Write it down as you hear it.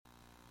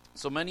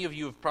So many of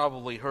you have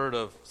probably heard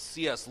of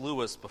C.S.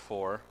 Lewis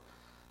before,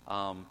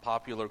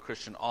 popular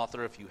Christian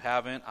author. If you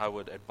haven't, I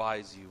would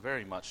advise you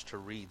very much to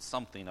read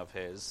something of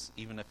his,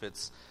 even if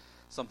it's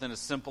something as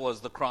simple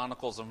as the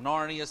Chronicles of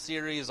Narnia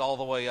series, all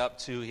the way up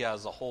to he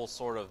has a whole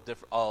sort of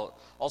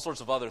all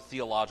sorts of other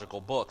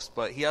theological books.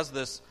 But he has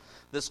this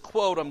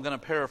quote I'm going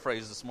to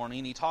paraphrase this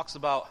morning. He talks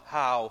about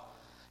how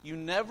you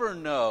never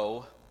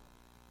know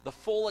the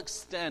full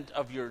extent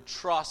of your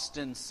trust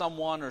in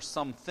someone or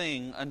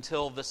something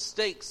until the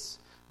stakes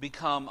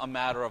become a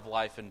matter of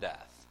life and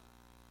death.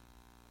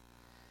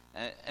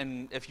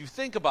 And if you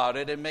think about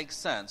it, it makes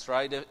sense,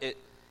 right?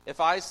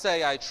 If I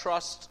say I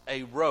trust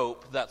a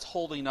rope that's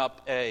holding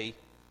up a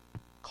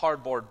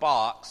cardboard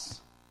box,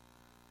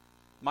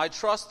 my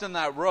trust in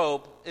that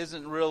rope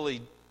isn't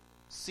really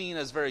seen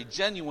as very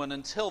genuine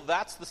until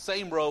that's the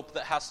same rope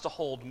that has to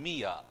hold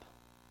me up,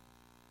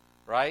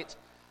 right?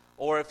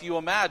 Or if you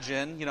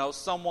imagine,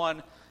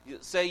 someone,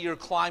 say you're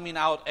climbing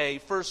out a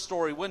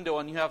first-story window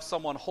and you have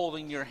someone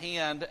holding your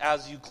hand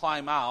as you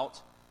climb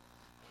out,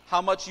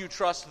 how much you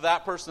trust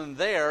that person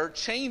there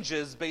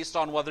changes based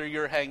on whether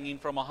you're hanging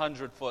from a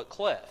 100-foot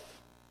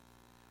cliff,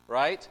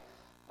 right?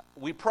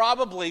 We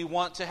probably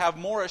want to have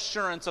more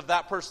assurance of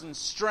that person's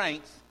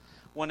strength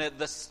when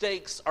the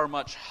stakes are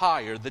much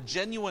higher. The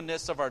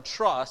genuineness of our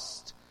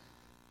trust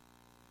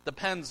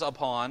depends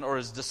upon, or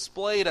is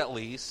displayed at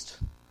least,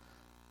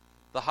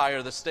 the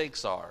higher the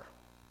stakes are.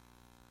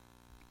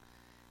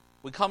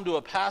 We come to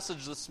a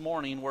passage this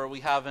morning where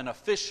we have an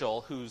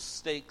official whose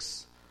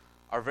stakes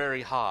are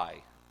very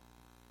high.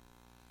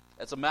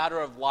 It's a matter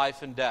of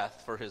life and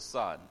death for his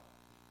son.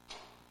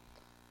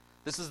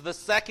 This is the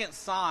second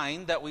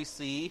sign that we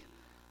see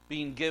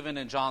being given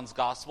in John's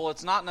gospel.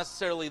 It's not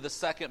necessarily the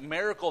second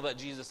miracle that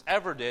Jesus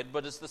ever did,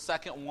 but it's the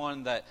second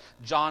one that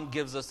John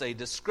gives us a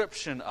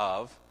description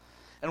of.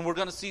 And we're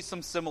going to see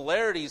some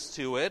similarities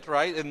to it,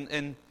 right?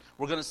 And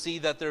we're going to see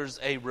that there's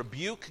a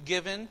rebuke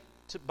given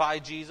by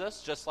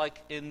Jesus, just like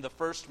in the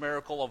first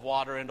miracle of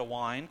water into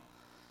wine.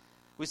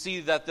 We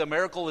see that the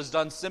miracle is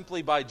done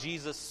simply by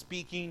Jesus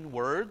speaking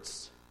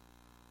words.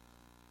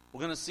 We're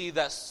going to see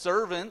that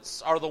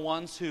servants are the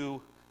ones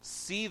who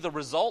see the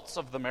results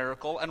of the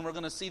miracle, and we're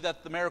going to see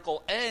that the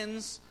miracle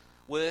ends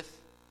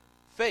with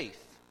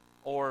faith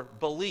or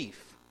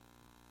belief.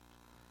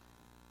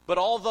 But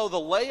although the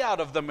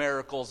layout of the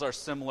miracles are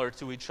similar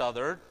to each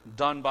other,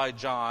 done by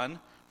John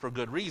for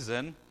good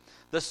reason,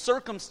 the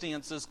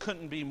circumstances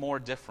couldn't be more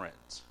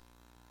different.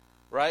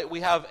 Right? We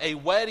have a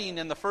wedding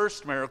in the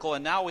first miracle,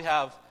 and now we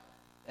have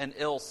an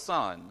ill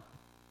son.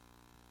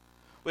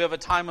 We have a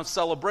time of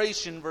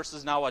celebration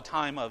versus now a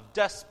time of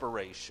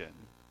desperation.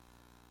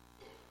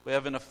 We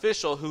have an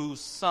official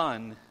whose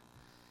son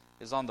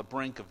is on the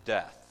brink of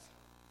death.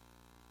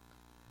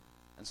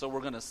 And so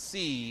we're going to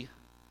see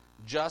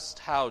just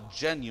how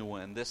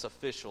genuine this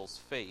official's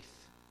faith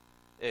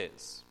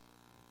is.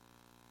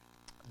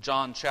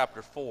 John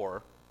chapter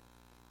 4,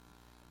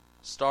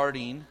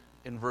 starting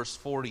in verse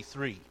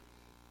 43.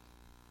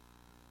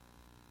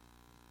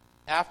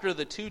 After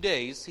the 2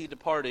 days, he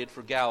departed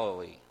for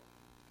Galilee.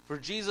 For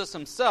Jesus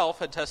himself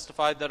had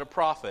testified that a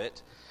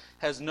prophet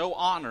has no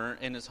honor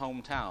in his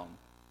hometown.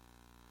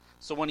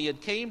 So when he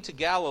had came to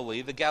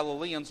Galilee, the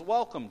Galileans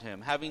welcomed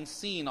him, having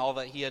seen all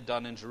that he had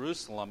done in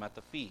Jerusalem at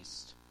the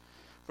feast.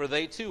 For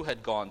they too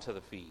had gone to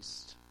the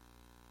feast.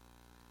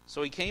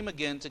 So he came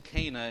again to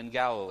Cana in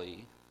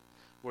Galilee,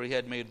 where he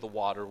had made the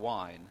water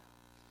wine.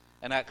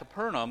 And at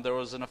Capernaum there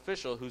was an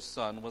official whose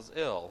son was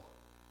ill.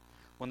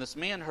 When this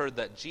man heard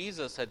that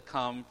Jesus had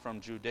come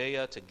from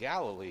Judea to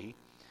Galilee,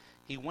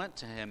 he went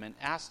to him and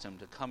asked him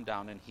to come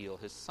down and heal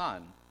his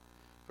son,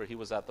 for he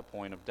was at the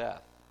point of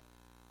death.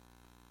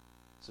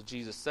 So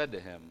Jesus said to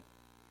him,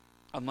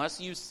 "Unless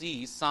you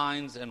see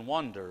signs and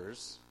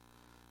wonders,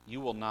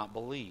 you will not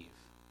believe."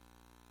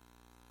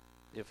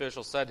 The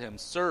official said to him,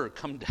 "Sir,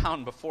 come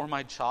down before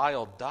my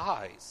child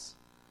dies."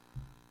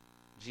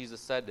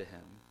 Jesus said to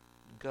him,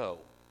 "Go,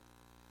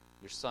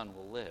 your son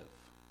will live."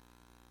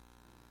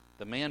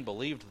 The man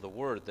believed the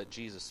word that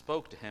Jesus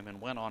spoke to him and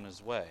went on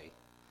his way.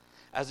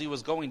 As he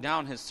was going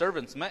down, his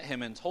servants met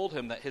him and told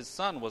him that his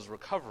son was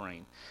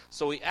recovering.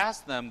 So he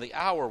asked them the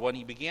hour when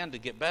he began to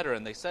get better,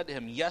 and they said to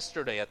him,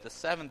 "Yesterday at the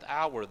 7th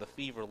hour the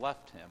fever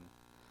left him."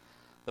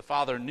 The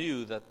father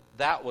knew that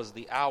that was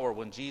the hour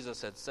when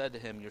Jesus had said to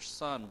him, "Your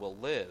son will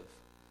live."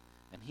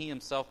 And he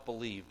himself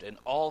believed, and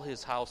all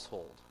his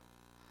household.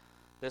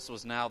 This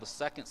was now the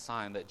second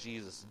sign that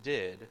Jesus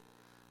did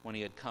when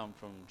he had come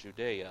from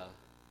Judea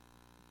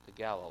to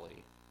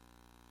Galilee.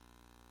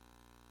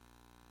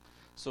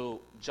 So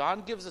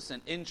John gives us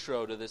an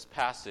intro to this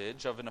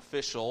passage of an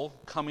official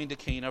coming to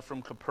Cana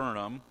from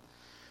Capernaum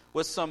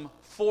with some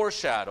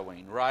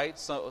foreshadowing, right?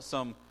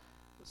 Some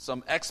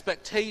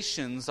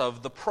expectations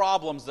of the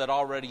problems that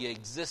already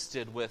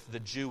existed with the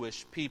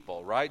Jewish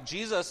people, right?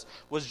 Jesus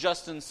was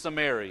just in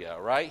Samaria,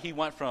 right? He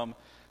went from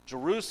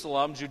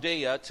Jerusalem,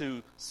 Judea,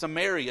 to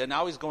Samaria.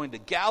 Now he's going to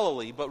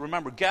Galilee. But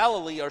remember,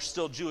 Galilee are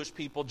still Jewish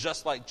people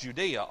just like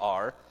Judea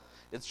are.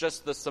 It's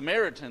just the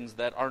Samaritans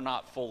that are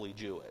not fully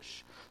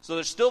Jewish. So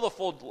there's still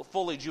the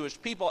fully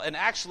Jewish people, and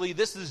actually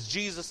this is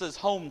Jesus'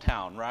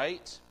 hometown,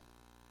 right?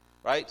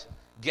 Right?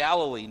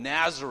 Galilee,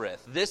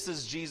 Nazareth. This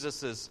is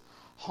Jesus'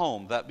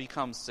 home. That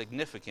becomes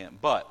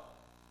significant. But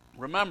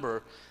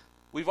remember,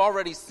 we've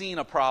already seen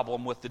a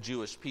problem with the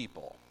Jewish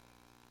people,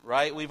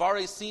 right? We've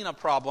already seen a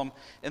problem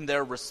in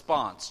their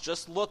response.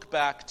 Just look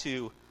back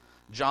to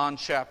John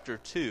chapter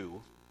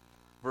 2,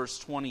 verse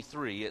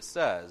 23. It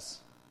says,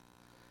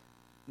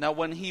 "Now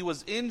when he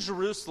was in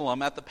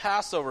Jerusalem at the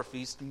Passover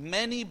feast,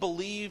 many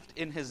believed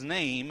in his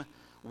name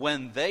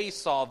when they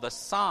saw the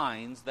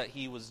signs that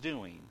he was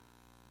doing.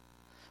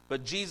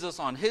 But Jesus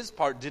on his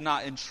part did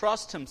not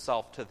entrust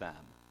himself to them,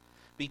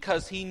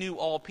 because he knew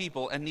all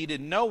people and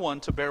needed no one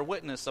to bear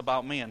witness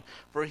about man,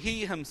 for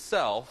he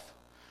himself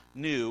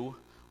knew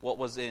what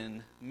was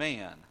in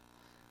man."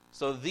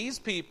 So these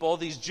people,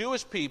 these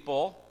Jewish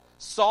people,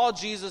 saw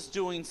Jesus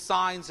doing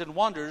signs and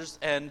wonders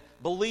and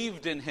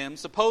believed in him,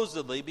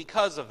 supposedly,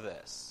 because of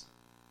this.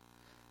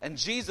 And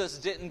Jesus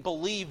didn't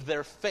believe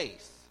their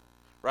faith,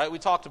 right? We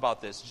talked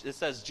about this. It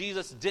says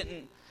Jesus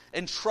didn't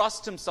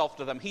entrust himself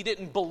to them. He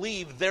didn't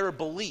believe their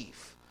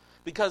belief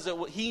because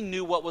he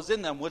knew what was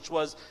in them, which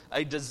was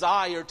a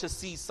desire to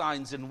see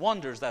signs and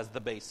wonders as the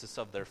basis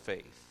of their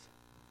faith.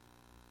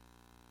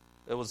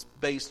 It was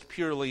based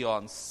purely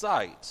on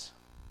sight.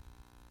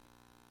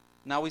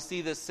 Now we see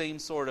this same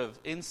sort of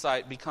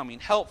insight becoming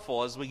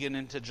helpful as we get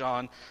into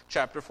John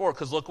chapter 4.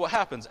 Because look what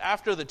happens.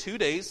 After the 2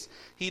 days,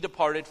 he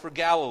departed for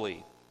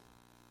Galilee.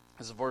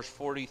 This is verse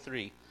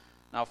 43.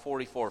 Now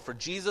 44. "For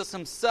Jesus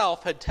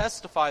himself had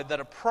testified that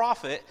a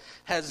prophet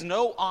has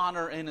no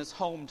honor in his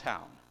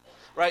hometown."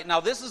 Right? Now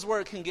this is where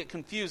it can get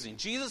confusing.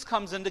 Jesus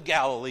comes into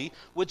Galilee,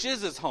 which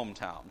is his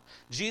hometown.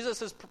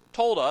 Jesus has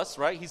told us,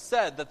 right? He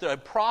said that a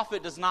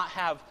prophet does not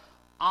have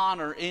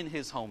honor in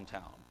his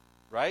hometown.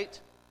 Right?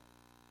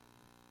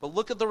 But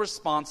look at the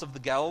response of the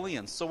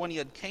Galileans. "So when he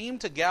had came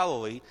to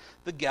Galilee,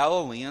 the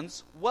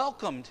Galileans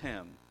welcomed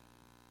him."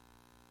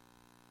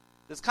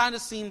 This kind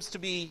of seems to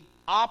be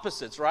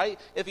opposites, right?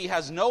 If he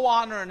has no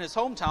honor in his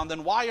hometown,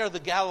 then why are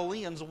the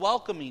Galileans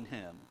welcoming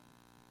him?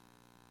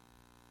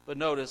 But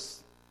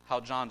notice how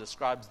John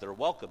describes their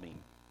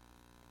welcoming.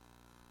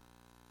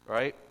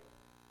 Right?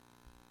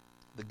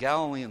 The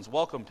Galileans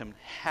welcomed him,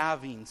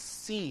 having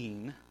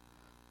seen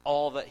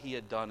all that he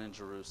had done in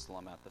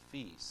Jerusalem at the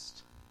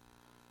feast.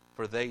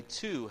 For they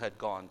too had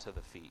gone to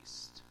the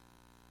feast.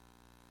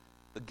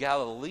 The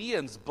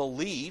Galileans'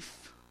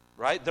 belief,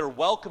 right, their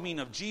welcoming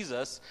of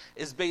Jesus,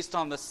 is based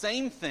on the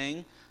same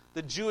thing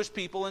the Jewish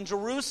people in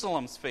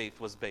Jerusalem's faith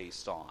was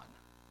based on.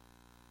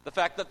 The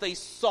fact that they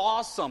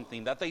saw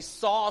something, that they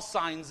saw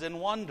signs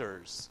and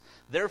wonders.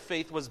 Their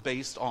faith was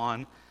based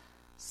on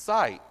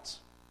sight.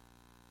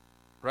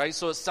 Right?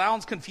 So it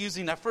sounds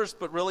confusing at first,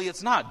 but really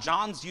it's not.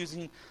 John's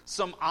using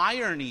some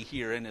irony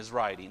here in his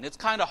writing. It's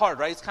kind of hard,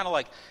 right? It's kind of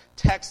like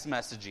text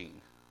messaging,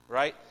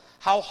 right?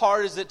 How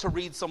hard is it to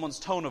read someone's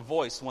tone of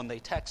voice when they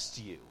text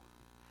you?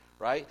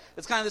 Right?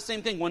 It's kind of the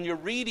same thing. When you're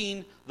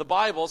reading the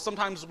Bible,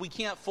 sometimes we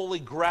can't fully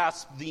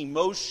grasp the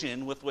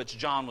emotion with which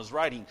John was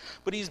writing.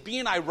 But he's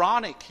being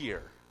ironic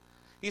here.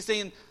 He's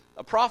saying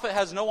a prophet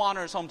has no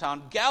honor in his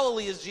hometown.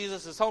 Galilee is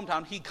Jesus'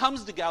 hometown. He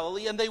comes to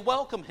Galilee and they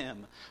welcome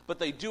him. But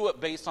they do it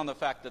based on the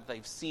fact that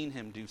they've seen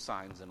him do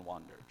signs and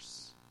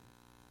wonders.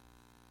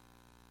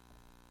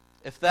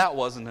 If that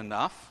wasn't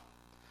enough,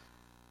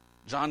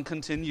 John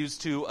continues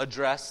to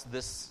address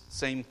this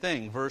same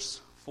thing.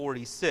 Verse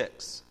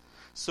 46.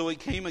 "So he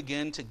came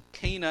again to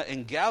Cana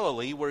in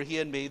Galilee, where he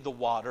had made the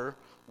water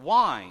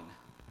wine."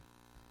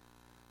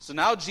 So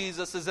now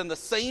Jesus is in the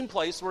same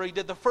place where he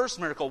did the first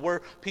miracle, where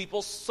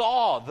people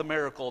saw the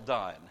miracle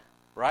done,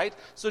 right?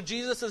 So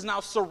Jesus is now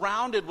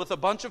surrounded with a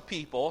bunch of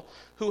people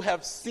who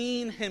have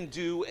seen him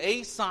do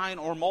a sign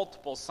or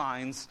multiple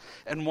signs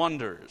and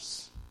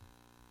wonders.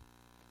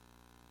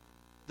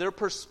 Their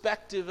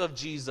perspective of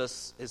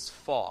Jesus is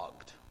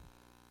fogged,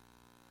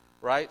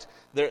 right?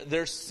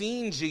 They're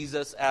seeing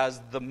Jesus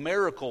as the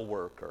miracle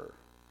worker,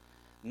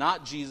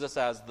 not Jesus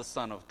as the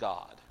Son of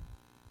God.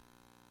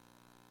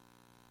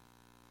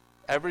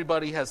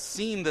 Everybody has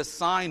seen this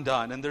sign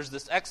done, and there's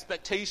this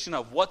expectation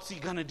of what's he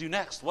going to do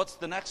next? What's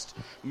the next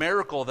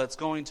miracle that's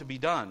going to be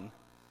done?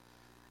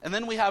 And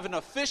then we have an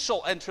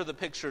official enter the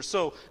picture.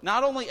 So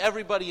not only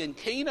everybody in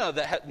Cana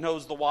that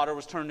knows the water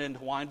was turned into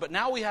wine, but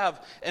now we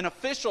have an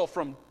official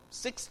from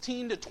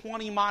 16 to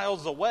 20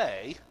 miles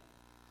away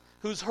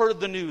who's heard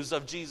the news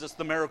of Jesus,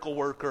 the miracle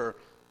worker,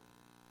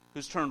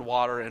 who's turned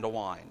water into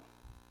wine.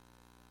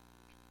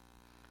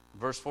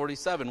 Verse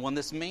 47, "When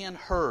this man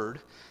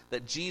heard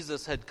that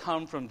Jesus had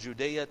come from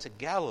Judea to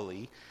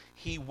Galilee,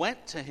 he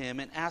went to him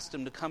and asked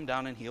him to come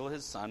down and heal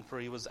his son, for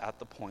he was at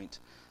the point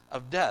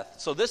of death."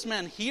 So this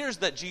man hears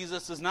that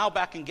Jesus is now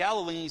back in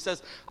Galilee, and he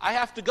says, I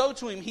have to go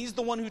to him. He's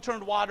the one who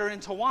turned water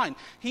into wine.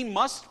 He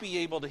must be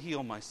able to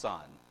heal my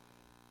son.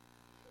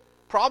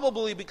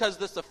 Probably because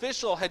this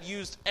official had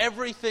used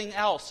everything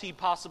else he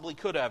possibly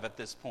could have at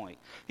this point.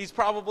 He's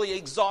probably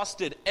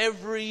exhausted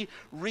every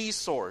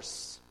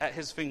resource at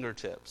his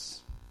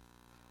fingertips.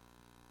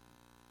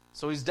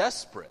 So he's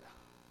desperate.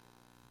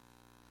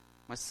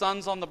 My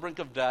son's on the brink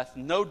of death.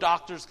 No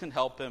doctors can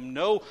help him.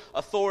 No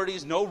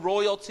authorities, no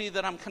royalty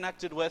that I'm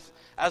connected with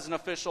as an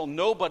official.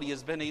 Nobody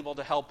has been able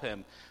to help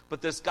him.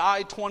 But this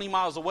guy 20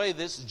 miles away,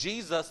 this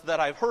Jesus that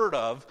I've heard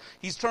of,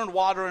 he's turned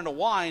water into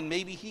wine.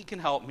 Maybe he can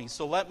help me.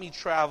 So let me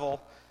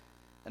travel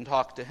and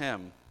talk to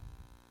him.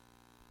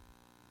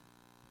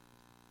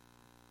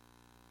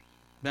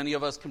 Many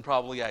of us can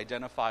probably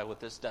identify with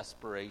this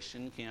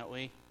desperation, can't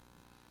we?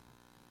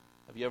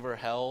 Have you ever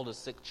held a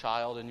sick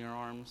child in your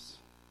arms?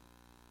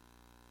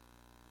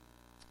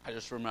 I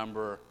just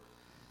remember,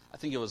 I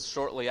think it was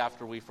shortly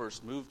after we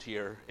first moved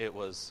here, it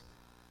was,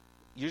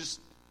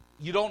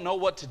 you don't know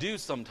what to do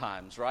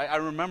sometimes, right? I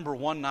remember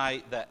one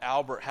night that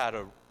Albert had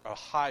a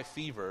high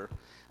fever,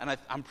 and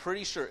I'm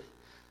pretty sure,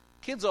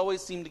 kids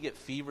always seem to get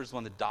fevers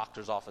when the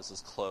doctor's office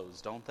is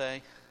closed, don't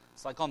they?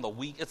 It's like on the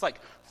week, it's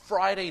like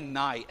Friday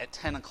night at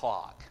 10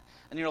 o'clock,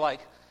 and you're like,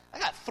 I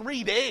got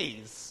 3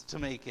 days to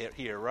make it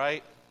here,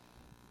 right?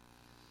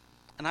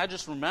 And I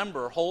just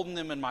remember holding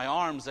him in my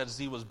arms as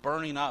he was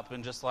burning up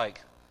and just like,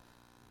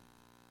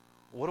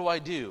 what do I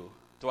do?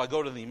 Do I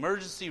go to the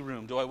emergency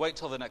room? Do I wait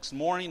till the next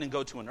morning and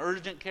go to an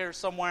urgent care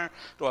somewhere?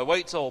 Do I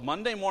wait till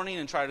Monday morning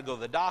and try to go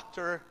to the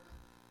doctor?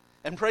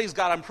 And praise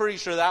God, I'm pretty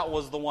sure that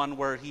was the one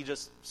where he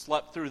just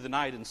slept through the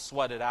night and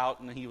sweated out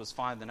and he was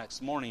fine the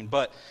next morning.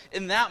 But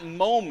in that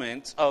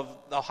moment of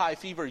the high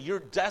fever, you're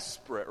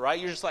desperate, right?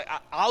 You're just like,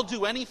 I'll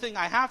do anything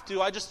I have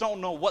to. I just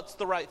don't know what's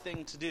the right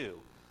thing to do.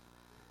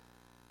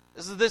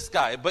 This is this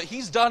guy, but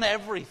he's done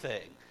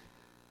everything.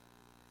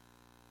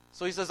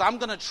 So he says, I'm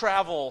going to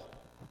travel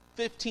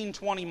 15,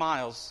 20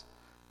 miles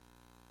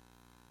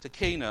to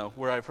Cana,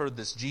 where I've heard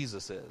this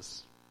Jesus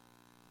is.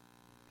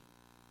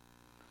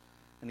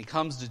 And he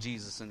comes to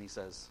Jesus and he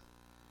says,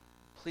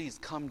 please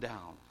come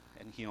down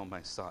and heal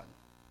my son.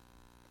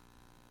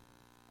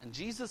 And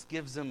Jesus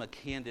gives him a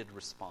candid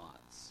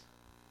response.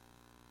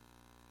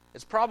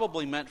 It's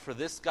probably meant for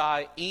this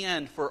guy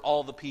and for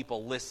all the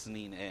people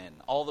listening in,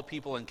 all the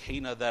people in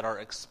Cana that are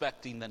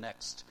expecting the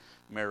next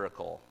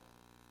miracle.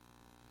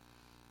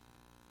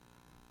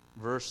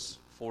 Verse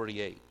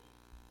 48.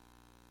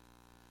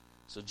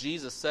 So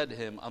Jesus said to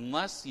him,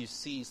 unless you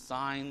see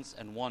signs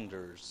and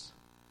wonders,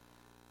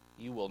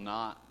 you will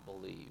not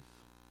believe.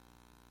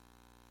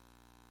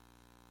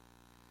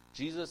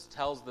 Jesus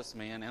tells this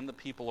man and the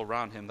people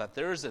around him that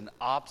there is an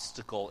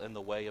obstacle in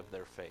the way of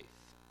their faith.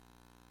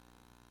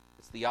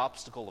 It's the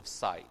obstacle of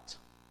sight.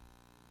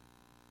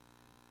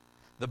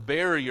 The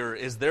barrier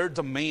is their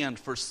demand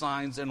for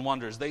signs and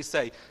wonders. They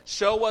say,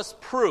 show us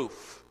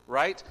proof,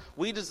 right?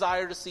 We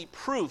desire to see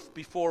proof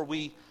before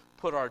we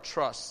put our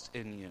trust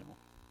in you.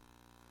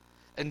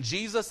 And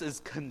Jesus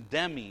is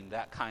condemning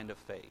that kind of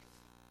faith.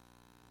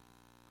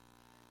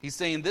 He's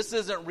saying this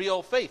isn't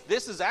real faith.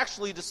 This is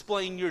actually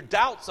displaying your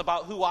doubts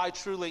about who I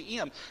truly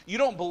am. You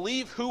don't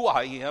believe who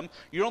I am.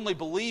 You're only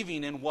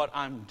believing in what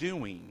I'm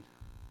doing.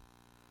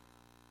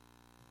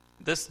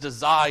 This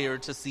desire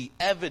to see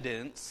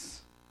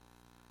evidence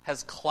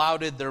has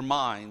clouded their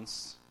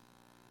minds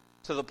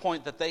to the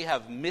point that they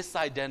have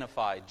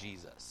misidentified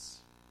Jesus.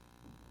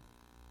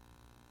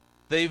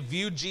 They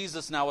view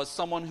Jesus now as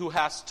someone who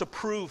has to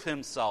prove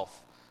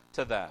himself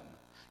to them.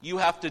 You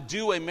have to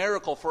do a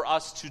miracle for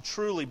us to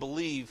truly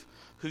believe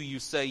who you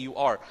say you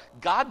are.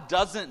 God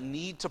doesn't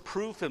need to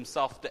prove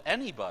himself to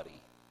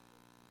anybody,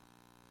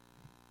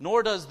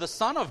 nor does the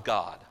Son of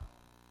God.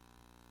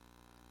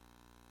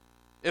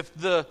 If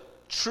the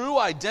true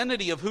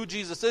identity of who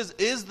Jesus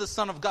is the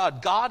Son of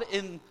God, God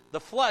in the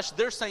flesh,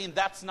 they're saying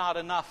that's not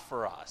enough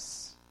for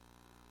us.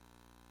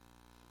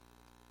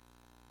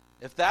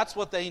 If that's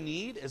what they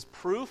need is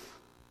proof,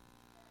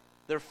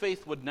 their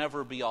faith would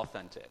never be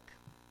authentic.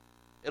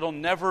 It'll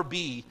never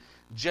be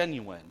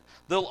genuine.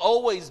 They'll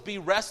always be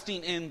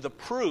resting in the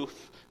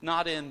proof,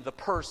 not in the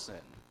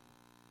person.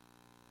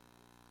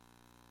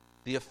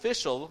 The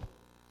official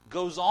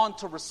goes on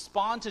to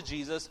respond to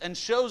Jesus and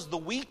shows the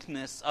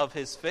weakness of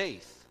his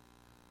faith.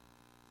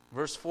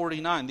 Verse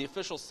 49, the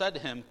official said to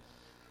him,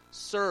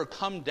 "Sir,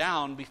 come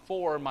down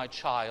before my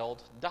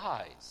child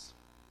dies."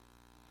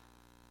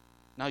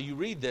 Now you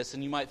read this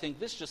and you might think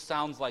this just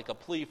sounds like a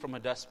plea from a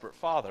desperate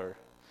father.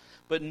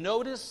 But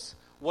notice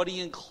what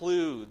he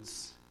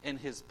includes in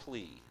his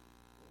plea.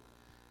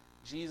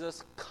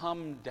 Jesus,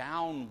 come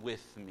down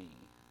with me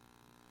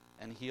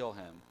and heal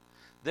him.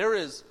 There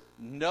is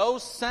no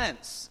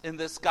sense in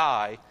this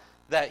guy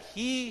that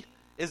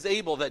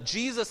that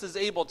Jesus is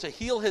able to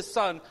heal his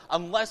son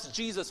unless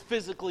Jesus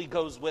physically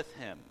goes with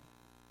him.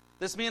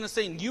 This man is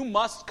saying, you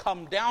must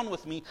come down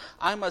with me.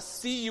 I must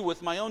see you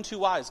with my own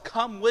two eyes.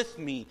 Come with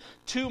me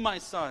to my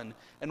son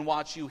and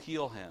watch you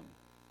heal him.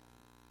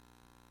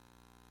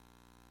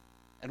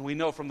 And we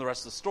know from the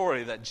rest of the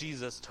story that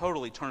Jesus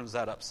totally turns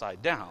that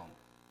upside down.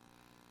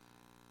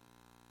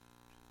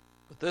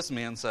 But this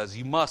man says,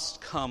 you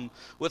must come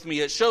with me.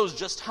 It shows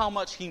just how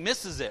much he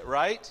misses it,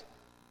 right?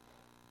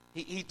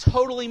 He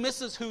totally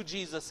misses who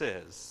Jesus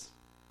is.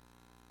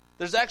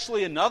 There's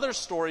actually another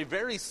story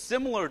very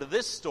similar to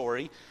this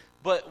story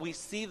But we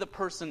see the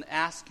person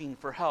asking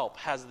for help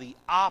has the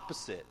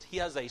opposite. He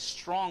has a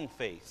strong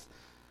faith.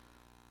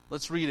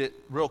 Let's read it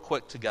real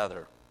quick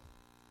together.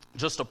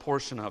 Just a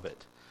portion of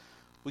it.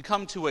 We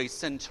come to a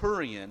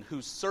centurion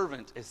whose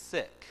servant is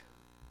sick.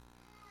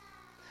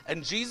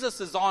 And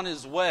Jesus is on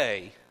his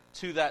way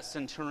to that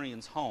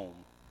centurion's home.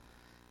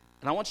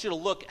 And I want you to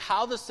look at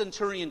how the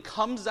centurion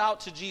comes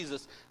out to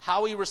Jesus,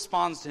 how he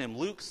responds to him.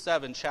 Luke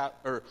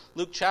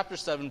chapter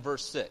 7,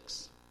 verse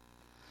 6.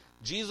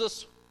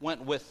 Jesus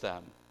went with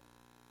them.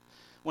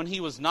 When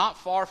he was not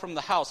far from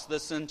the house, the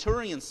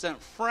centurion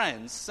sent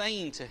friends,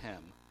 saying to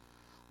him,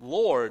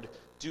 Lord,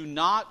 do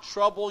not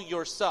trouble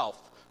yourself,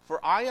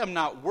 for I am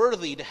not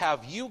worthy to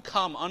have you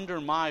come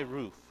under my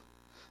roof.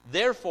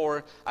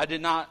 Therefore, I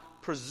did not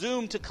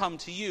presume to come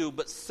to you,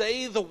 but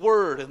say the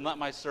word and let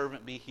my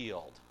servant be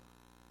healed.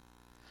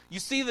 You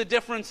see the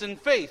difference in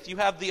faith. You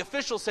have the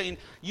official saying,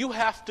 you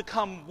have to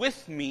come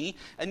with me.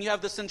 And you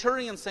have the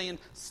centurion saying,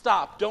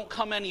 stop, don't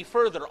come any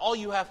further. All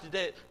you have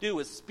to do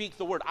is speak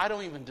the word. I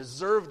don't even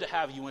deserve to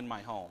have you in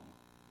my home.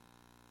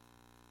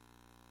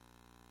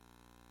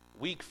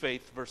 Weak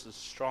faith versus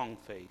strong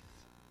faith.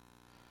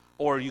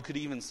 Or you could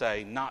even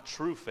say, not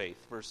true faith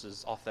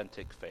versus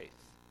authentic faith.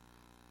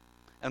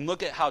 And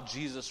look at how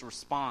Jesus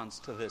responds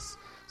to this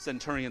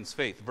centurion's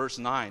faith. Verse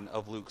 9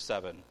 of Luke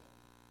 7.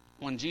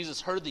 When Jesus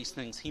heard these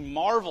things, he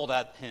marveled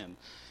at him,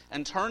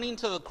 and turning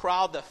to the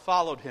crowd that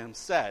followed him,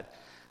 said,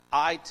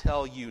 I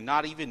tell you,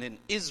 not even in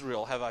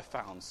Israel have I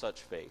found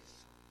such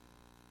faith.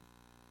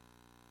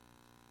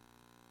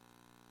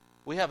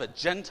 We have a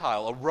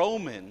Gentile, a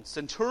Roman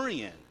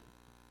centurion,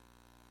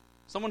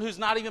 someone who's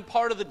not even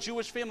part of the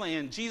Jewish family,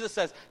 and Jesus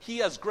says he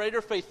has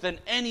greater faith than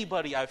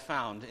anybody I've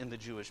found in the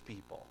Jewish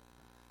people,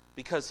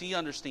 because he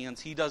understands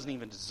he doesn't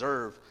even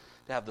deserve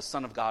to have the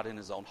Son of God in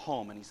his own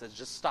home. And he says,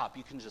 just stop.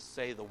 You can just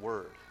say the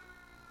word.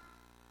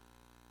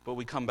 But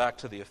we come back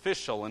to the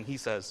official, and he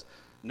says,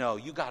 no,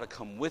 you got to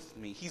come with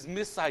me. He's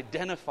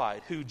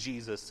misidentified who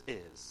Jesus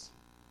is.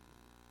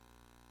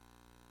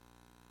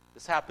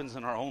 This happens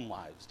in our own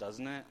lives,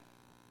 doesn't it?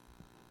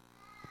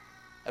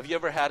 Have you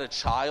ever had a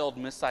child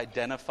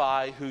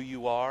misidentify who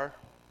you are?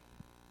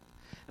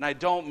 And I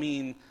don't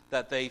mean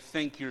that they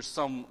think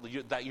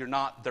that you're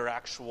not their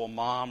actual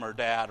mom or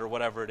dad or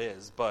whatever it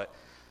is, but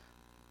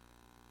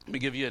let me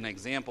give you an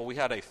example. We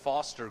had a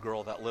foster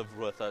girl that lived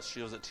with us.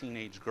 She was a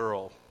teenage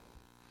girl.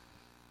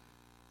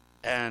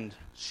 And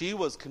she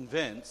was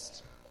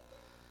convinced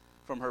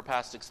from her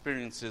past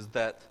experiences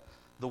that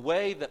the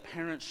way that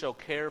parents show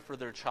care for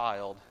their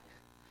child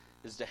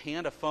is to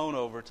hand a phone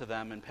over to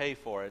them and pay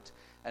for it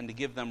and to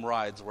give them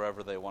rides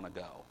wherever they want to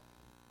go.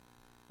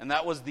 And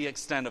that was the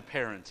extent of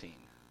parenting.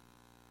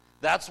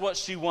 That's what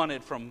she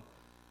wanted from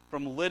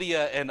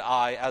Lydia and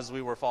I as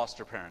we were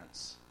foster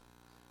parents.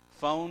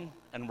 Phone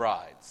and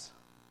rides.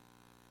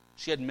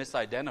 She had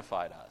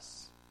misidentified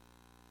us.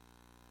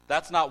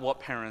 That's not what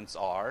parents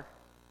are.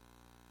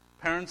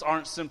 Parents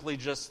aren't simply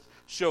just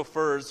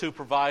chauffeurs who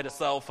provide a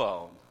cell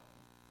phone.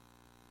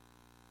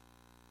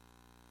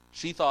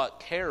 She thought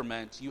care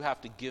meant you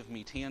have to give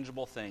me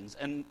tangible things,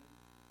 and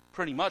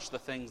pretty much the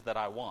things that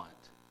I want.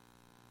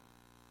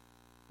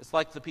 It's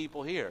like the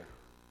people here.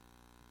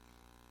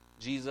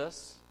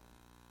 Jesus,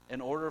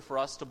 in order for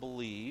us to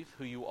believe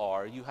who you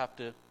are, you have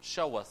to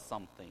show us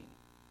something.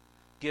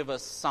 Give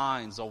us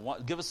signs,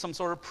 give us some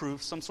sort of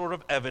proof, some sort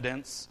of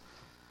evidence,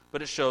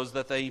 but it shows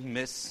that they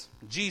miss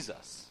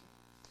Jesus.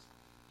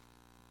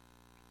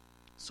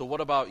 So what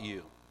about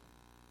you?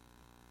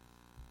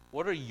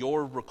 What are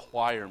your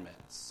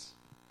requirements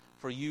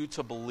for you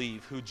to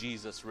believe who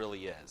Jesus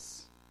really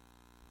is?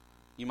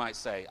 You might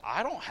say,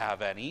 I don't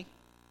have any.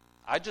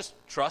 I just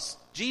trust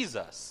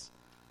Jesus.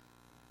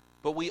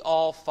 But we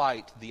all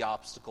fight the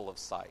obstacle of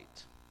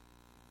sight.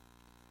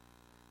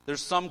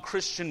 There's some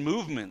Christian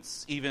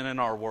movements even in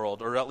our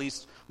world, or at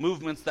least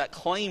movements that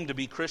claim to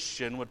be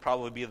Christian would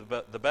probably be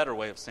the better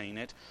way of saying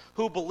it,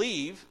 who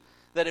believe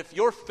that if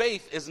your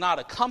faith is not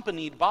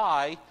accompanied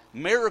by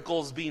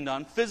miracles being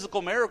done,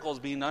 physical miracles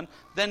being done,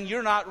 then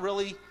you're not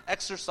really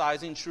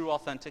exercising true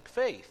authentic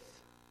faith.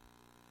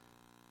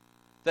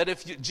 That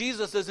if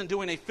Jesus isn't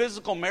doing a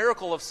physical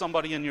miracle of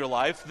somebody in your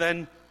life,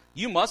 then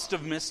you must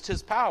have missed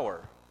his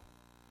power.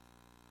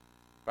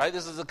 Right?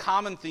 This is a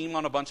common theme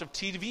on a bunch of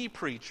TV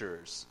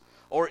preachers,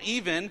 or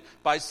even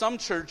by some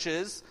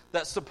churches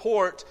that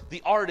support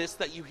the artists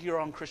that you hear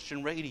on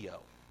Christian radio.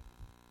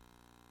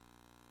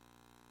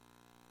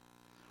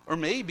 Or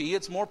maybe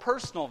it's more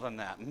personal than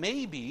that.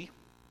 Maybe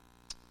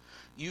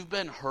you've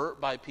been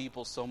hurt by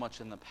people so much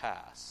in the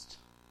past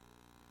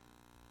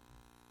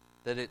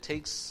that it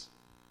takes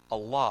a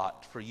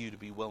lot for you to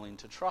be willing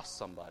to trust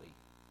somebody.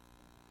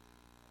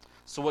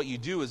 So what you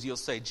do is you'll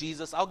say,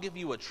 Jesus, I'll give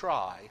you a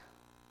try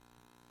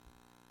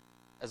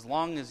as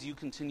long as you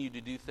continue to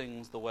do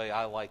things the way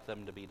I like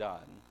them to be done.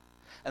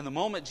 And the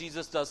moment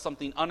Jesus does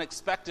something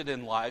unexpected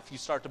in life, you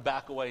start to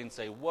back away and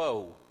say,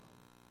 whoa,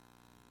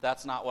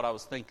 that's not what I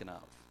was thinking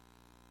of.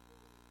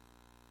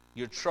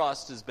 Your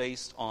trust is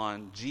based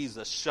on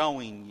Jesus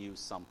showing you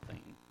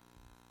something.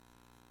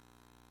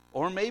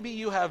 Or maybe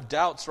you have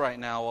doubts right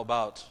now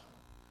about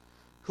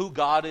who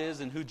God is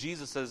and who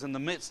Jesus is in the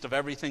midst of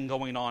everything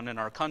going on in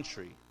our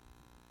country.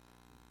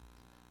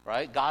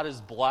 Right? God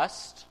has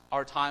blessed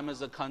our time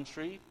as a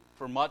country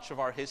for much of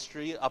our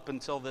history up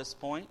until this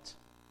point.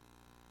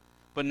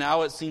 But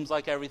now it seems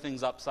like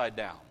everything's upside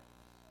down.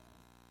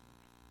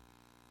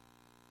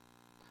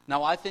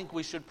 Now I think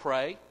we should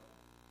pray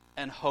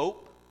and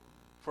hope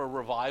for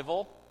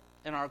revival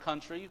in our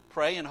country.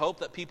 Pray and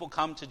hope that people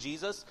come to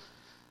Jesus.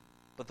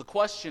 But the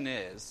question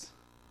is,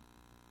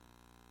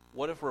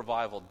 what if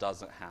revival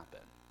doesn't happen?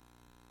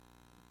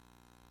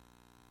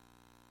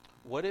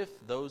 What if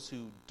those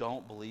who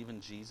don't believe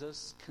in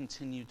Jesus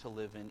continue to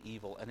live in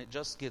evil and it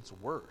just gets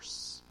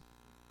worse?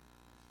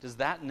 Does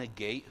that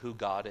negate who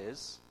God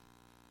is?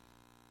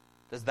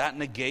 Does that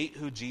negate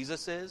who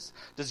Jesus is?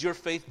 Does your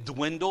faith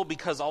dwindle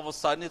because all of a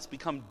sudden it's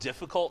become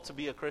difficult to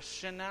be a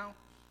Christian now?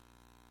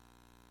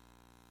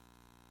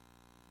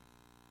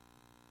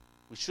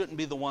 We shouldn't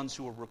be the ones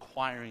who are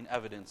requiring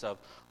evidence of,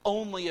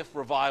 only if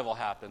revival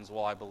happens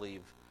will I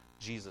believe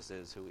Jesus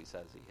is who he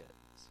says he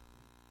is.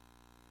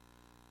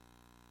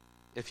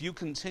 If you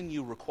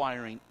continue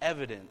requiring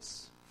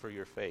evidence for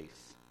your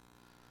faith,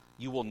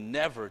 you will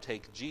never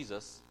take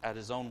Jesus at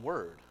his own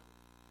word.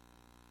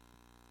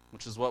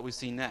 Which is what we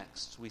see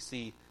next.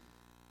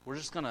 We're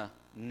just going to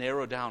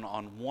narrow down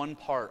on one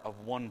part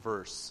of one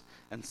verse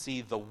and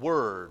see the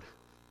word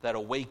that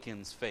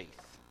awakens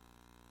faith.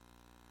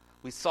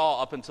 We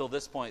saw up until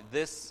this point,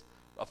 this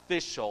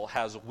official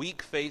has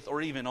weak faith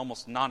or even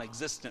almost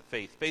non-existent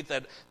faith. Faith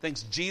that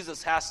thinks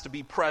Jesus has to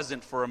be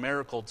present for a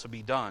miracle to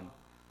be done.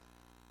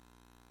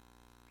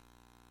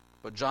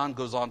 But John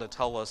goes on to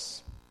tell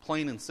us,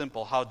 plain and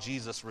simple, how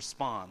Jesus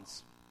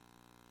responds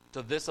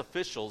to this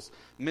official's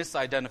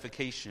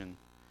misidentification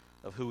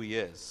of who he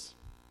is.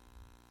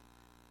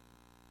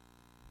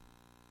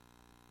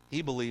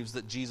 He believes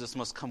that Jesus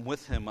must come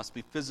with him, must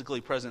be physically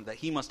present, that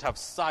he must have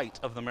sight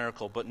of the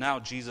miracle. But now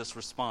Jesus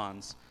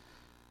responds.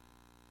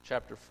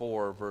 Chapter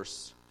 4,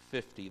 verse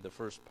 50, the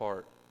first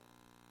part.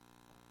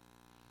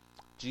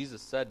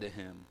 Jesus said to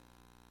him,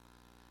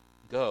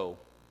 "Go,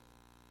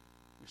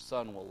 your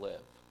son will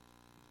live."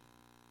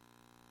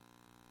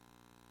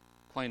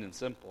 Plain and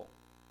simple.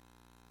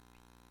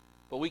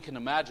 But we can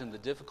imagine the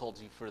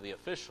difficulty for the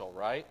official,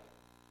 right?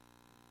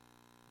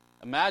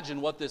 Imagine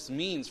what this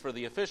means for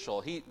the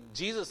official.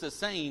 Jesus is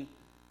saying,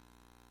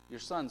 your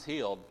son's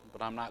healed,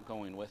 but I'm not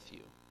going with you.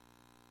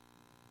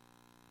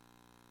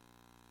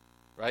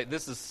 Right?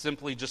 This is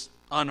simply just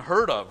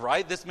unheard of,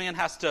 right? This man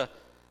has to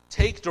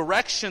take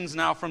directions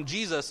now from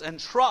Jesus and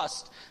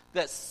trust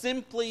that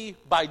simply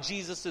by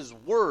Jesus'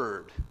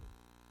 word,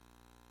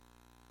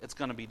 it's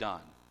going to be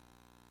done.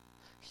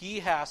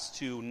 He has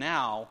to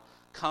now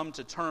come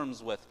to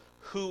terms with,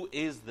 who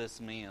is this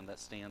man that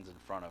stands in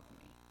front of me?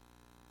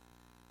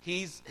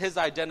 His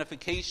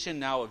identification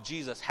now of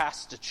Jesus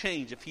has to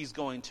change if he's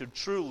going to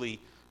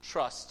truly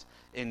trust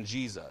in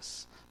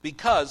Jesus.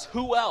 Because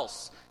who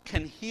else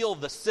can heal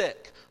the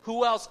sick?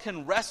 Who else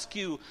can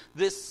rescue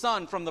this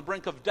son from the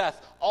brink of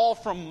death, all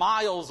from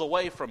miles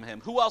away from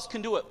him? Who else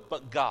can do it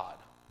but God?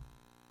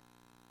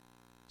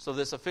 So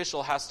this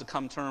official has to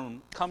come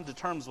to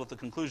terms with the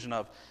conclusion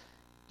of,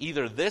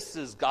 either this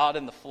is God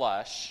in the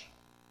flesh,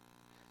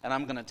 and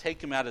I'm going to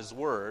take him at his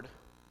word,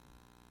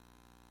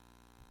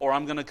 or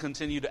I'm going to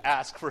continue to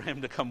ask for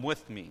him to come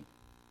with me.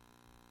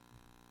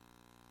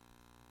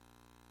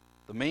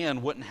 The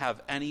man wouldn't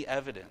have any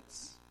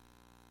evidence.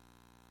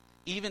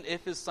 Even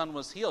if his son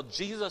was healed,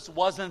 Jesus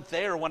wasn't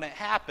there when it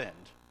happened,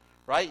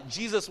 right?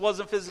 Jesus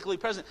wasn't physically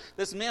present.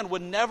 This man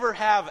would never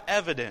have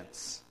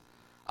evidence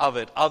of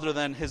it other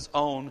than his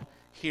own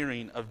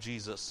hearing of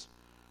Jesus'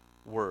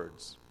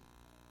 words.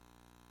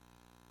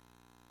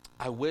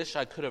 I wish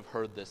I could have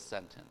heard this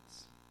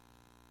sentence.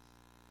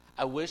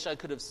 I wish I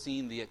could have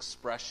seen the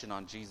expression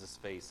on Jesus'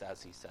 face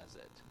as he says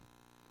it.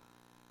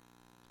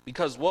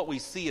 Because what we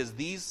see is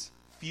these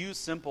few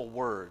simple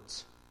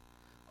words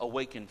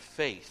awaken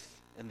faith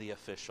in the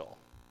official.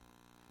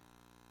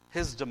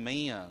 His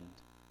demand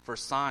for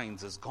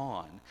signs is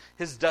gone.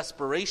 His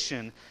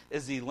desperation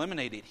is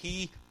eliminated.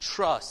 He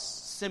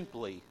trusts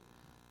simply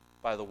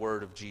by the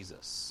word of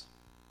Jesus.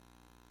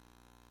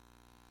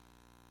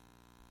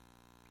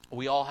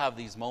 We all have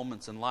these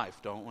moments in life,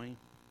 don't we?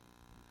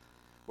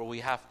 Where we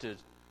have to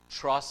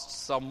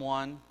trust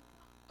someone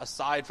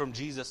aside from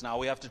Jesus now.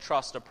 We have to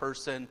trust a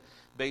person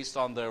based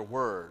on their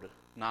word,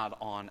 not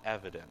on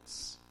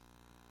evidence.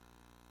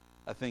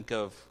 I think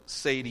of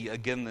Sadie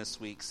again this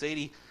week.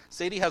 Sadie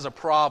has a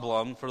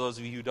problem, for those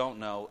of you who don't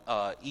know,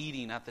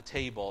 eating at the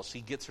table.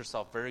 She gets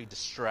herself very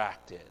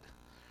distracted,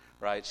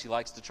 right? She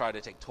likes to try to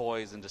take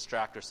toys and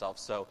distract herself.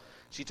 So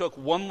she took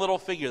one little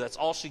figure. That's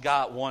all she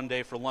got one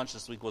day for lunch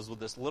this week, was with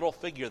this little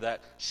figure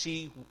that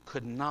she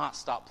could not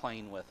stop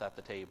playing with at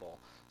the table.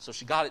 So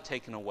she got it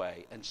taken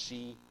away, and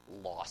she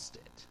lost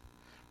it,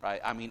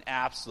 right? I mean,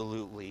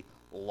 absolutely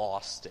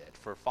lost it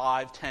for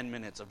 5-10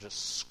 minutes of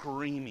just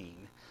screaming,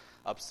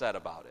 upset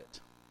about it.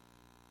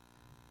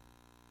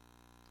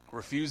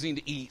 Refusing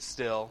to eat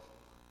still.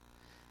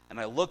 And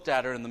I looked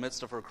at her in the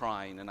midst of her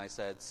crying, and I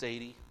said,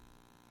 Sadie,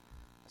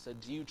 I said,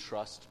 do you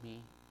trust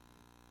me?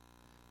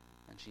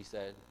 And she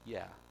said,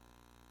 yeah.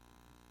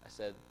 I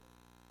said,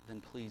 then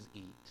please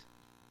eat.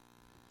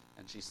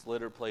 And she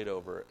slid her plate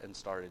over and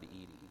started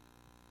eating,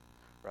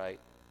 right?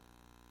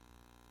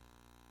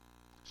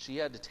 She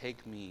had to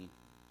take me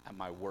at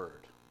my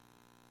word,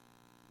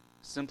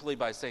 simply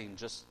by saying,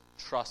 just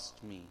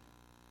trust me.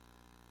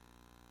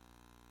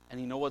 And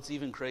you know what's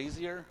even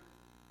crazier?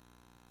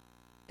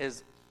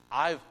 Is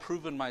I've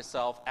proven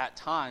myself at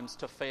times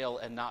to fail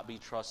and not be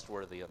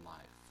trustworthy in life.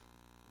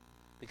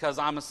 Because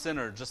I'm a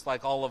sinner, just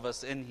like all of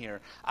us in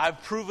here.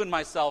 I've proven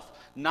myself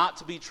not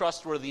to be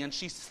trustworthy, and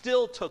she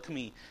still took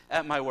me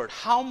at my word.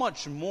 How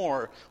much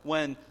more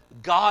when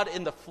God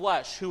in the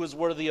flesh, who is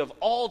worthy of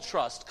all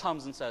trust,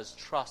 comes and says,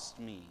 trust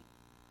me,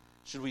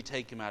 should we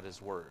take him at his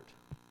word?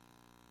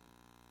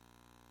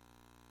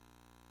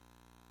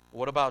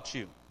 What about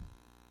you?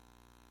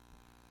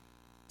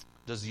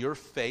 Does your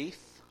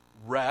faith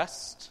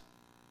rest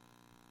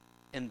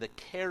in the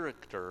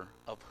character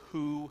of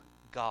who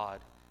God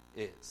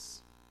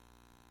is?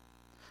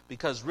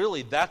 Because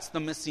really, that's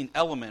the missing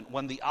element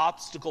when the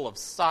obstacle of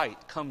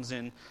sight comes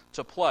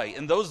into play.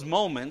 In those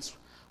moments,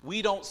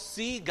 we don't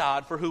see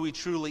God for who he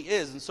truly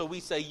is. And so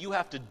we say, you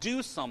have to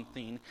do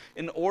something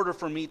in order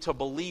for me to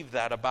believe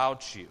that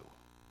about you.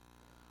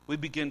 We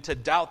begin to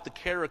doubt the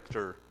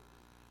character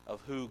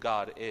of who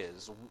God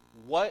is.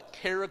 What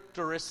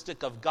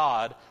characteristic of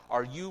God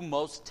are you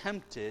most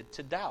tempted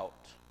to doubt?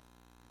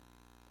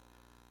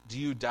 Do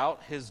you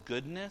doubt his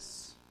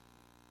goodness?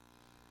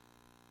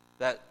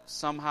 That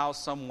somehow,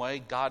 some way,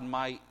 God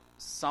might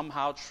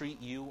somehow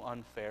treat you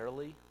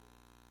unfairly?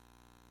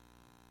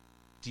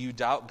 Do you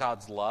doubt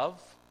God's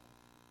love?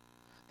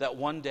 That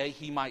one day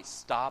he might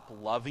stop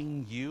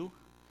loving you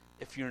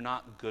if you're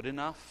not good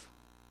enough?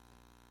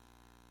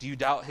 Do you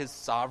doubt his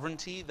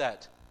sovereignty,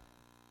 that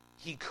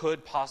he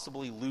could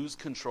possibly lose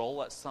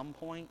control at some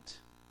point?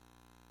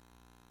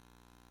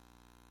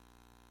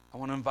 I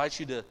want to invite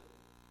you to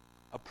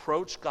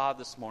approach God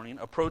this morning,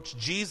 approach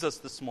Jesus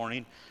this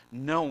morning,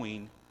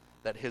 knowing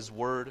that his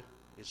word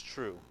is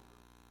true.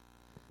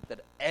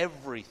 That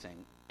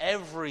everything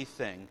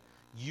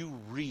you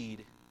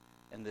read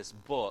in this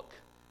book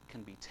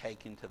can be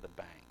taken to the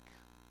bank.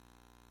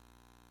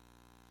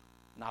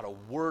 Not a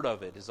word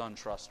of it is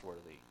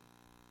untrustworthy.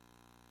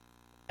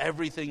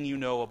 Everything you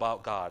know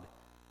about God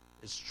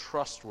is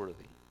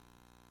trustworthy.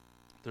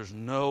 There's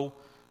no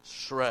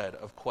shred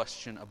of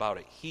question about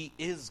it. He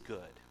is good.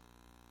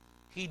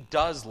 He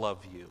does love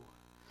you.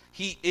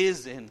 He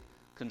is in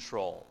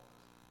control.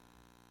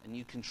 And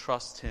you can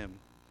trust him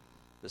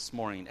this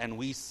morning. And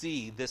we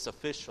see this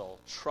official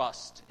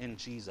trust in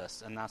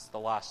Jesus. And that's the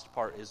last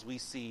part, is we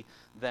see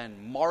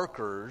then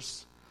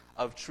markers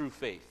of true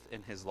faith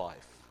in his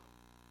life.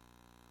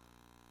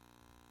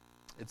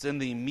 It's in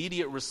the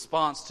immediate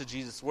response to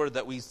Jesus' word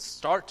that we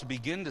start to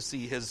begin to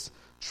see his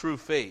true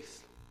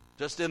faith.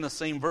 Just in the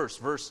same verse,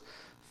 verse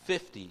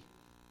 50.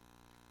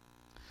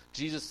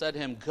 Jesus said to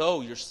him,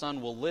 "Go, your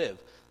son will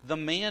live." The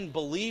man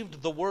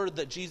believed the word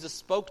that Jesus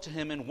spoke to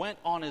him and went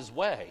on his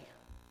way.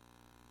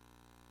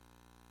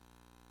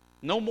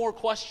 No more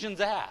questions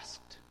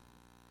asked.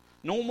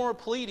 No more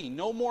pleading.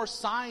 No more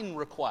sign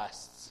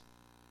requests.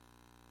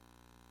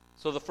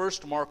 So the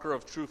first marker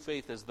of true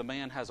faith is the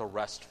man has a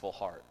restful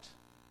heart.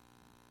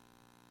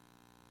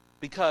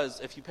 Because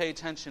if you pay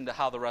attention to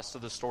how the rest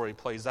of the story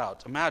plays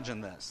out,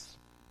 imagine this.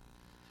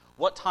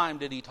 What time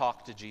did he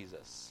talk to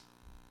Jesus?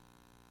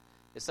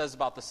 It says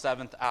about the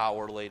 7th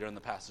hour later in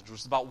the passage, which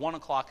is about 1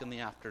 o'clock in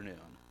the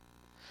afternoon.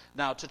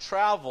 Now, to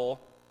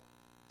travel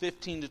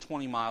 15 to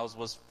 20 miles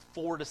was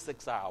 4 to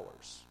 6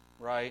 hours,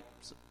 right?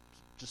 So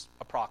just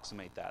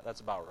approximate that.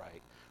 That's about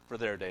right, for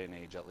their day and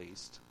age at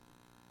least.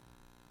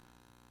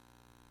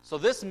 So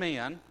this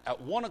man,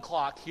 at 1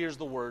 o'clock, hears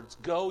the words,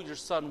 "Go, your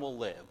son will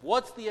live."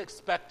 What's the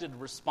expected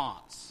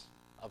response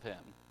of him?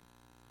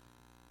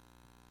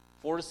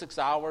 4 to 6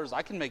 hours,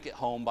 I can make it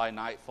home by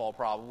nightfall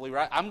probably,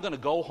 right? I'm going to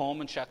go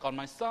home and check on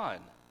my son.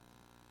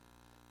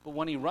 But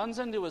when he runs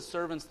into his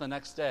servants the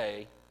next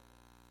day,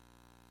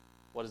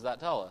 what does that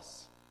tell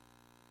us?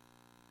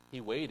 He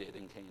waited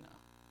in Cana.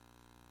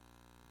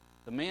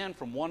 The man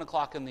from 1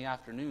 o'clock in the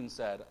afternoon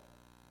said,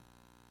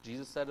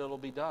 Jesus said it'll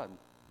be done.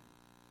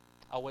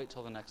 I'll wait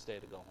till the next day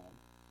to go home.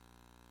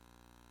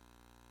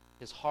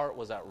 His heart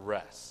was at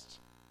rest,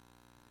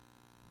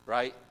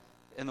 right?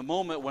 In the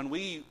moment when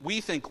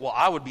we think, well,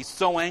 I would be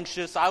so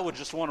anxious, I would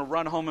just want to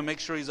run home and make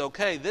sure he's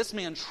okay. This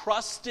man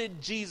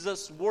trusted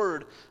Jesus'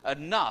 word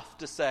enough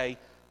to say,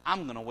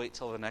 I'm going to wait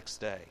till the next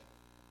day.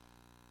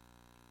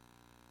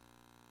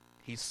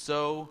 He's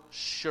so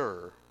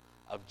sure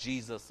of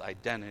Jesus'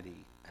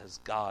 identity as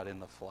God in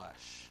the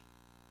flesh.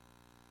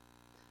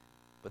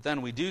 But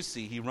then we do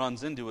see he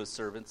runs into his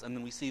servants, and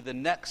then we see the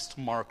next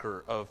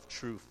marker of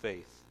true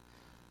faith.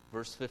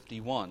 Verse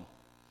 51.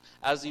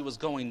 As he was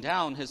going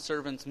down, his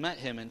servants met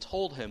him and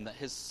told him that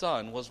his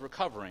son was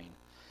recovering.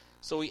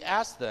 So he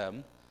asked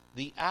them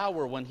the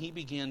hour when he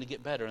began to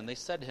get better, and they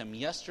said to him,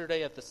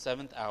 yesterday at the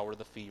 7th hour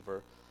the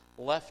fever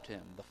left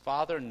him. The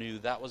father knew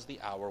that was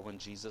the hour when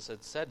Jesus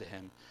had said to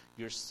him,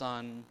 "Your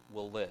son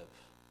will live."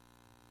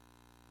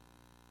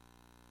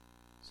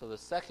 So the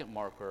second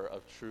marker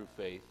of true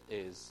faith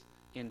is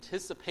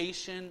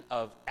anticipation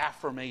of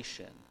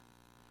affirmation.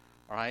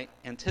 All right?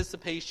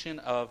 Anticipation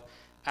of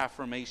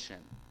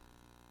affirmation.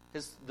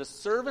 The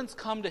servants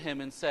come to him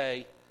and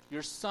say,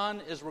 "Your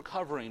son is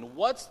recovering."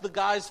 What's the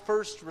guy's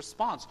first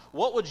response?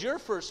 What would your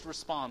first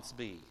response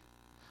be?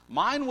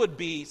 Mine would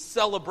be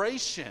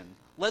celebration.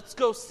 Let's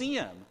go see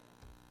him.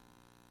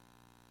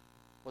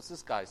 What's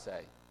this guy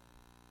say?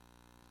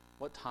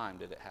 What time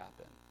did it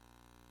happen?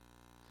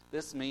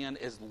 This man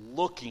is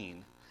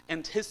looking,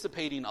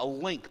 anticipating a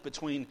link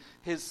between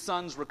his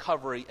son's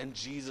recovery and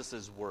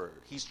Jesus' word.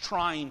 He's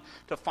trying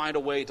to find a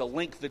way to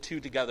link the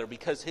two together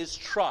because his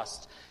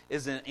trust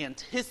is in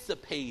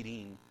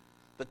anticipating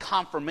the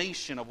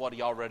confirmation of what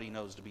he already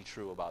knows to be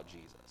true about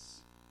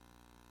Jesus.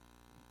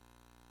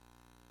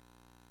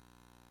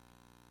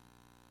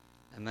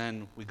 And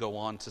then we go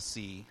on to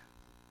see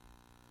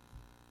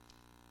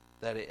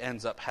that it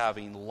ends up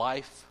having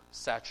life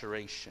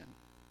saturation.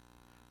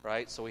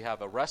 Right? So we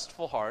have a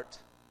restful heart,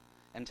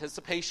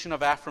 anticipation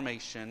of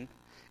affirmation,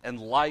 and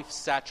life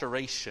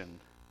saturation.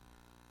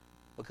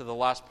 Look at the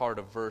last part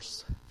of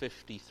verse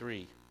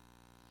 53.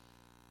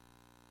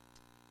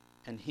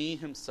 And he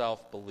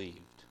himself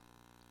believed,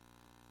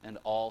 and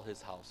all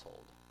his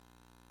household.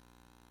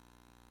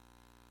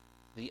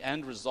 The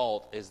end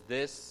result is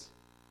this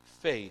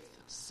faith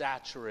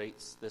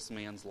saturates this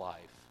man's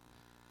life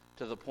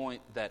to the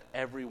point that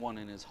everyone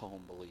in his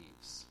home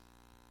believes.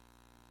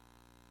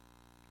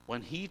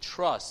 When he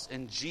trusts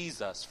in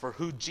Jesus for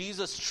who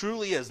Jesus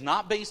truly is,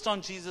 not based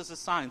on Jesus'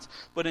 signs,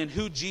 but in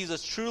who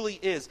Jesus truly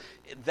is,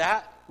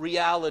 that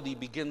reality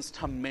begins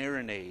to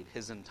marinate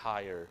his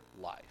entire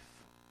life.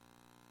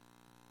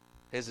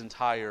 His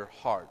entire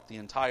heart, the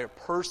entire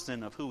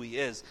person of who he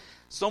is,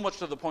 so much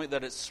to the point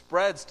that it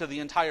spreads to the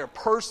entire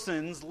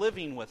persons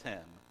living with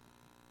him.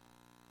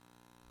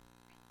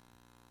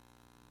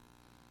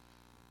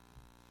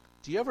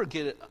 Do you ever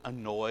get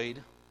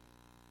annoyed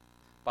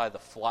by the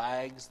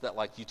flags that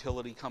like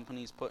utility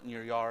companies put in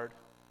your yard?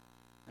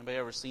 Anybody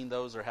ever seen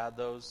those or had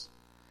those?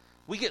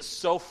 We get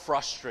so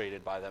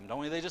frustrated by them, don't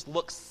we? They just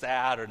look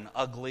sad and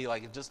ugly,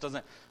 like it just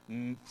doesn't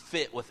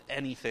fit with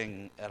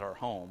anything at our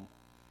home.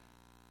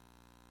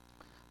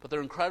 But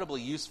they're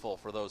incredibly useful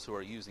for those who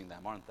are using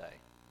them, aren't they?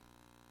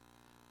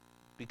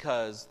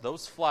 Because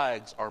those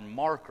flags are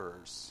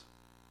markers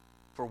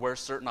for where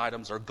certain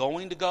items are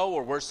going to go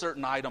or where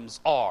certain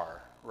items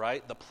are,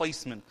 right? The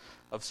placement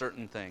of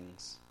certain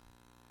things.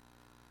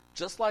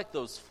 Just like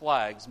those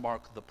flags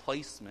mark the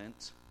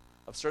placement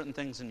of certain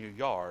things in your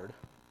yard,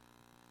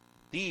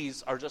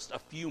 these are just a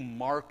few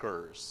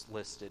markers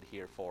listed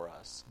here for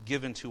us,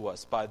 given to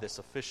us by this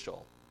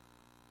official.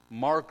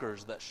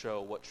 Markers that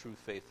show what true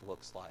faith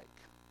looks like.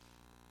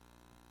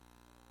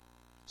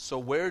 So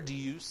where do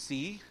you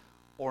see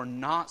or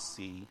not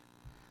see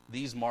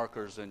these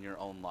markers in your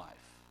own life?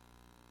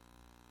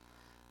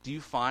 Do you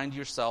find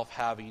yourself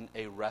having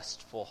a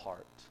restful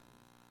heart,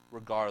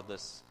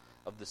 regardless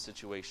of the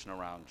situation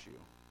around you?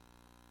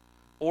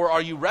 Or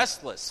are you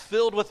restless,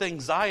 filled with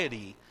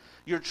anxiety?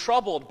 You're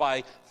troubled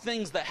by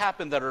things that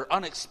happen that are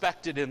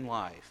unexpected in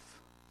life.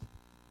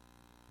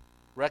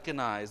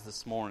 Recognize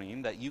this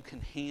morning that you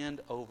can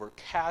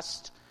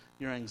cast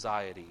your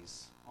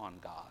anxieties on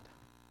God.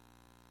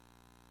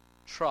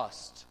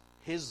 Trust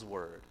His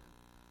word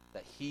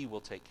that He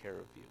will take care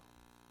of you.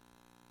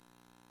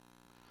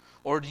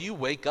 Or do you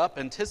wake up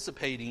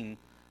anticipating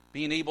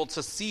being able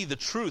to see the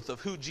truth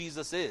of who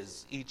Jesus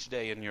is each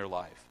day in your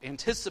life,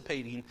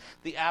 anticipating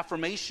the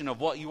affirmation of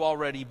what you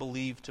already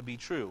believe to be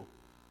true?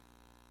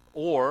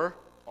 Or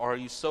are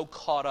you so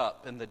caught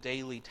up in the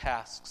daily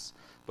tasks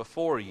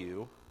before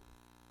you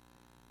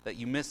that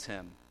you miss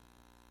Him?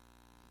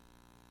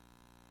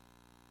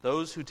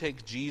 Those who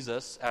take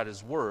Jesus at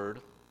His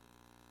word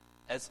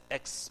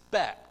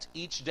expect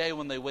each day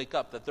when they wake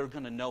up that they're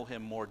going to know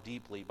Him more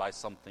deeply by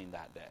something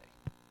that day.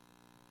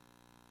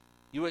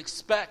 You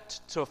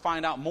expect to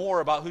find out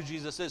more about who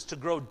Jesus is, to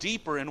grow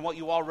deeper in what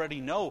you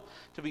already know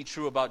to be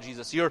true about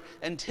Jesus. You're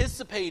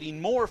anticipating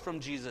more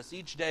from Jesus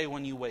each day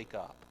when you wake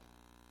up.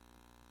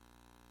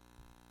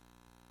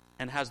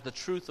 And has the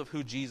truth of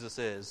who Jesus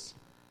is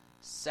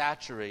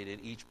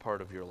saturated each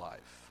part of your life?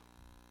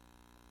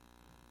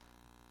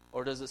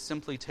 Or does it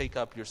simply take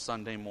up your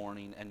Sunday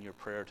morning and your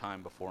prayer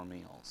time before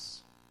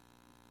meals?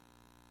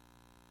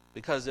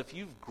 Because if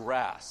you've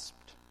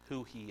grasped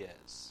who He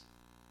is,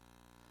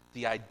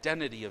 the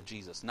identity of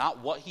Jesus, not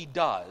what He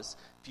does,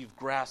 if you've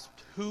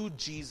grasped who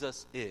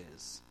Jesus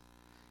is,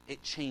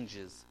 it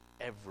changes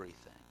everything.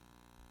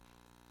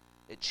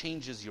 It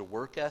changes your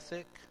work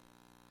ethic.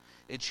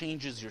 It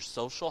changes your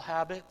social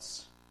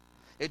habits.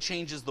 It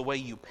changes the way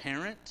you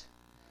parent.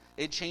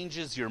 It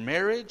changes your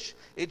marriage.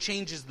 It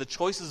changes the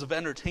choices of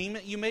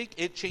entertainment you make.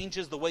 It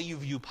changes the way you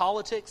view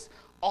politics.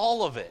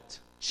 All of it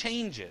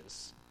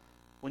changes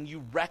when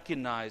you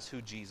recognize who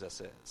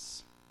Jesus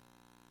is.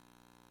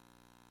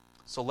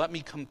 So let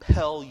me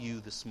compel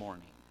you this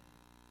morning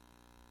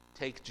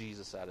Take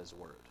Jesus at his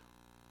word.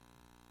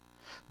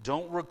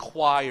 Don't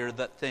require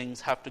that things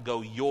have to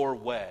go your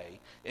way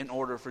in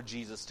order for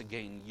Jesus to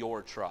gain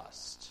your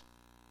trust.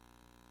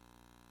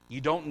 You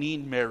don't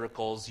need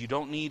miracles. You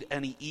don't need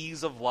any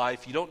ease of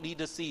life. You don't need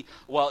to see,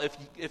 well,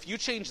 if you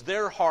change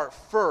their heart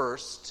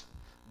first,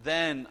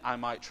 then I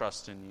might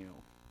trust in you.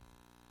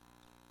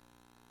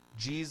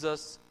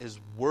 Jesus is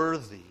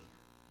worthy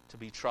to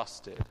be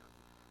trusted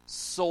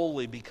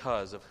solely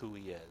because of who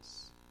he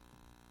is.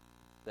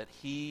 That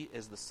he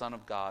is the Son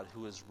of God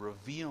who is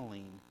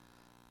revealing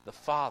the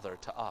Father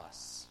to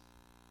us.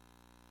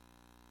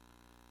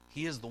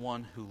 He is the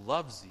one who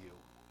loves you,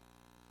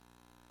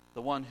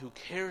 the one who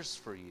cares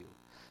for you,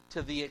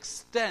 to the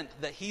extent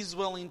that he's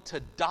willing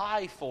to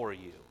die for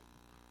you.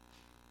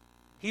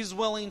 He's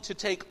willing to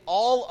take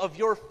all of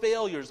your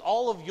failures,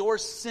 all of your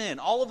sin,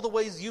 all of the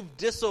ways you've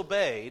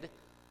disobeyed,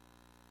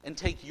 and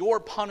take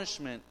your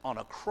punishment on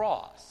a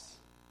cross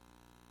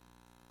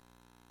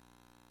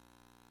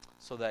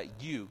so that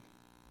you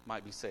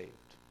might be saved.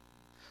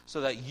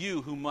 So that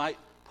you who might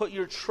put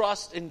your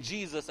trust in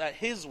Jesus at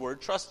his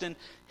word, trust in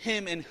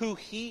him and who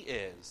he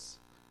is,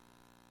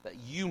 that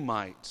you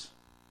might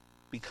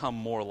become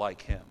more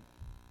like him.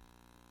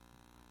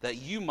 That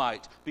you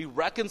might be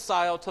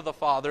reconciled to the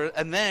Father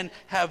and then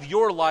have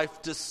your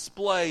life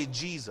display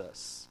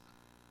Jesus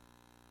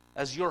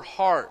as your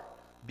heart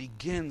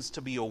begins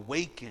to be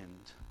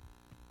awakened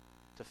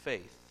to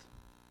faith.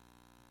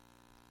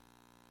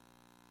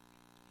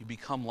 You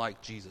become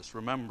like Jesus.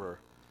 Remember,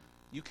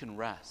 you can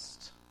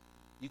rest.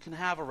 You can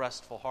have a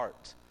restful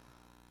heart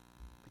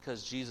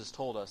because Jesus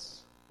told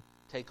us,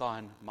 take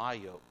on my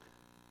yoke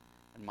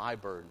and my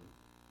burden,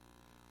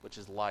 which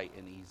is light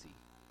and easy.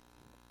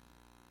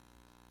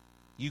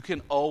 You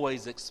can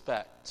always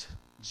expect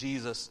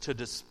Jesus to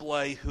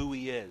display who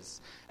he is,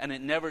 and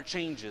it never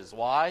changes.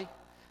 Why?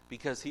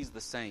 Because he's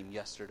the same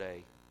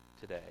yesterday,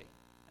 today,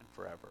 and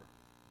forever.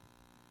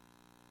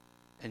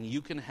 And you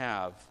can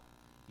have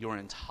your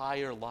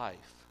entire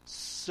life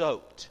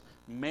soaked,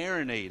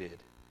 marinated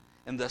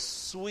in the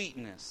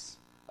sweetness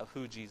of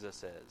who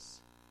Jesus is.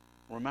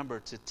 Remember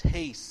to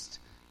taste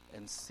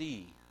and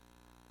see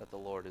that the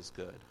Lord is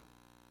good.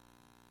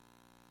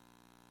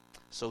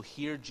 So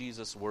hear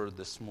Jesus' word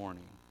this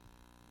morning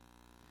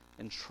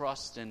and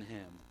trust in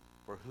him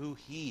for who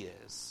he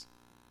is,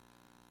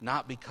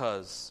 not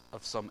because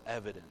of some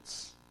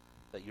evidence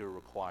that you're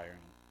requiring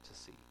to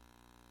see.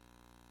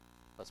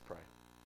 Let's pray.